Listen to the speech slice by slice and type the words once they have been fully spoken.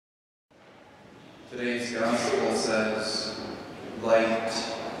Today's gospel says, light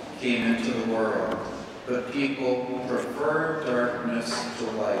came into the world, but people prefer darkness to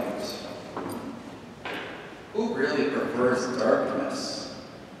light. Who really prefers darkness?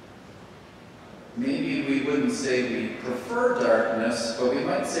 Maybe we wouldn't say we prefer darkness, but we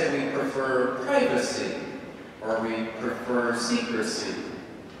might say we prefer privacy, or we prefer secrecy,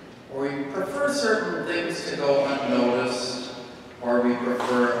 or we prefer certain things to go unnoticed, or we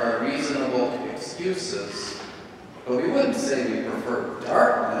prefer our reasonable excuses, but we wouldn't say we prefer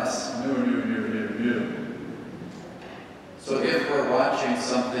darkness. No, no, no, no, no. So if we're watching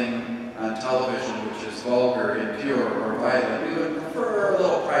something on television which is vulgar, impure, or violent, we would prefer a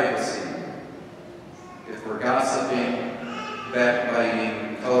little privacy. If we're gossiping,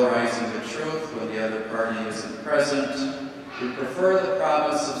 backbiting, colorizing the truth when the other party isn't present, we prefer the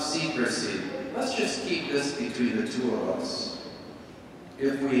promise of secrecy. Let's just keep this between the two of us.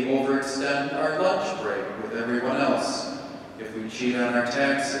 If we overextend our lunch break with everyone else, if we cheat on our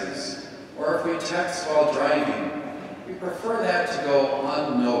taxes, or if we text while driving, we prefer that to go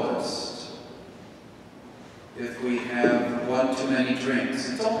unnoticed. If we have one too many drinks,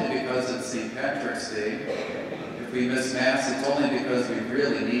 it's only because it's St. Patrick's Day. If we miss Mass, it's only because we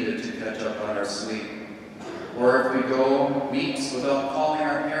really needed to catch up on our sleep. Or if we go meets without calling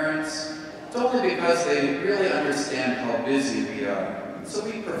our parents, it's only because they really understand how busy we are. So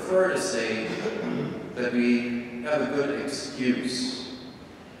we prefer to say that we have a good excuse.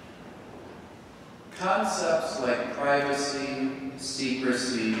 Concepts like privacy,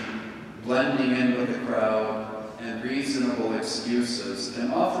 secrecy, blending in with the crowd, and reasonable excuses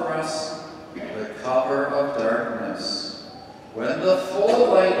can offer us the cover of darkness, when the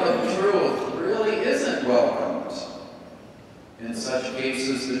full light of truth really isn't welcomed. In such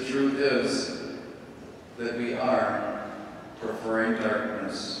cases, the truth is that we are preferring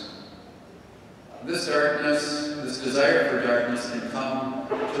darkness. This darkness, this desire for darkness, can come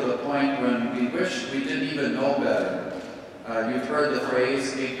to the point when we wish we didn't even know better. You've heard the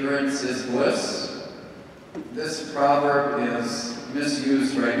phrase, ignorance is bliss. This proverb is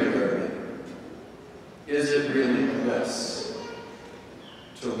misused regularly. Is it really bliss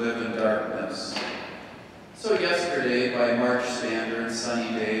to live in darkness? So yesterday, by March standards, sunny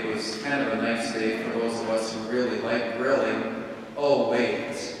day, was kind of a nice day for those of us who really like grilling. Oh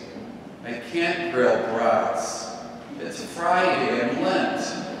wait, I can't grill brats. It's Friday and Lent.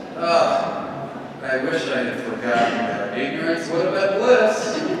 I wish I had forgotten that. Ignorance would have been bliss.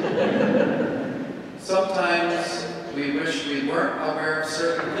 Sometimes we wish we weren't aware of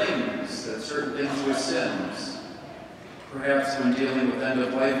certain things, that certain things were sins. Perhaps when dealing with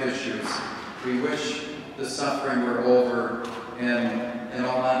end-of-life issues, we wish the suffering were over, and in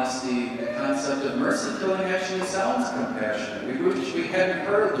all honesty, the concept of mercy killing actually sounds compassionate. We wish we hadn't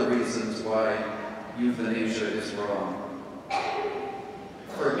heard the reasons why euthanasia is wrong.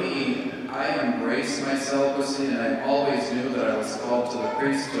 For me, I embraced my celibacy, and I always knew that I was called to the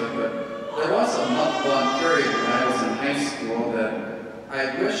priesthood, but there was a month-long period when I was in high school that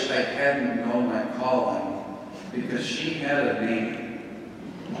I wished I hadn't known my calling, because she had a name.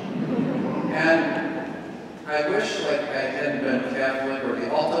 And I wish like I hadn't been Catholic or the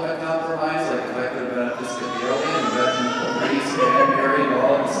ultimate compromise, like if I could have been Episcopalian and been a priest and married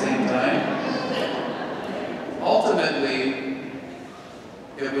all at the same time. Ultimately,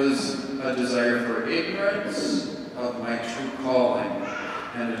 it was a desire for ignorance of my true calling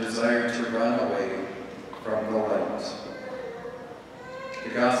and a desire to run away from the light. The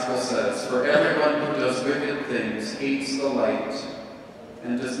Gospel says, "For everyone who does wicked things hates the light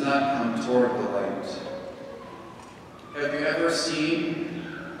and does not come toward the light." Have you ever seen,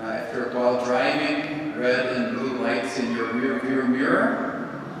 while driving, red and blue lights in your rear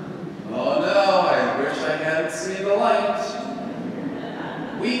mirror? Oh no, I wish I hadn't seen the light.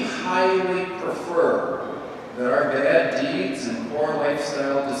 We highly prefer that our bad deeds and poor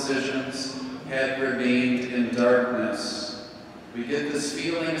lifestyle decisions had remained in darkness. We get this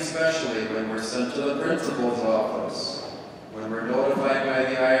feeling especially when we're sent to the principal's office, when we're notified by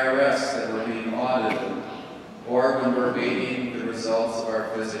the IRS that we're being audited, or when we're waiting the results of our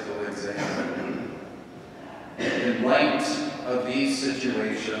physical exam. In light of these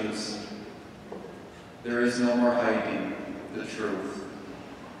situations, there is no more hiding the truth.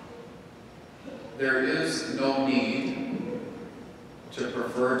 There is no need to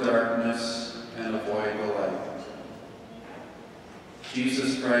prefer darkness and avoid the light.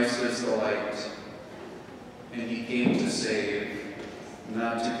 Jesus Christ is the light, and he came to save,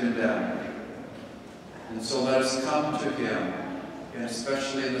 not to condemn. And so let us come to him, and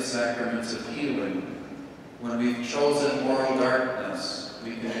especially in the sacraments of healing, when we've chosen moral darkness,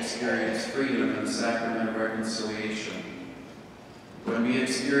 we can experience freedom in the sacrament of reconciliation. When we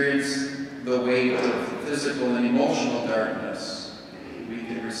experience the weight of physical and emotional darkness, we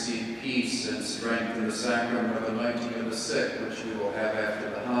can receive peace and strength in the sacrament of anointing of the sick, which we will have after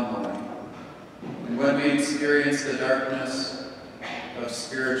the homily. And when we experience the darkness of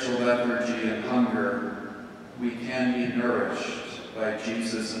spiritual lethargy and hunger, we can be nourished by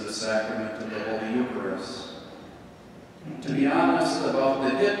Jesus in the sacrament of the Holy Eucharist. To be honest about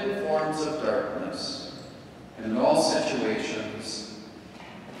the hidden forms of darkness, in all situations,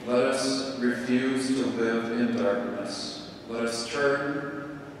 let us refuse to live in darkness. Let us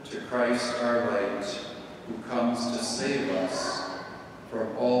turn to Christ our light, who comes to save us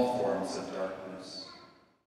from all forms of darkness.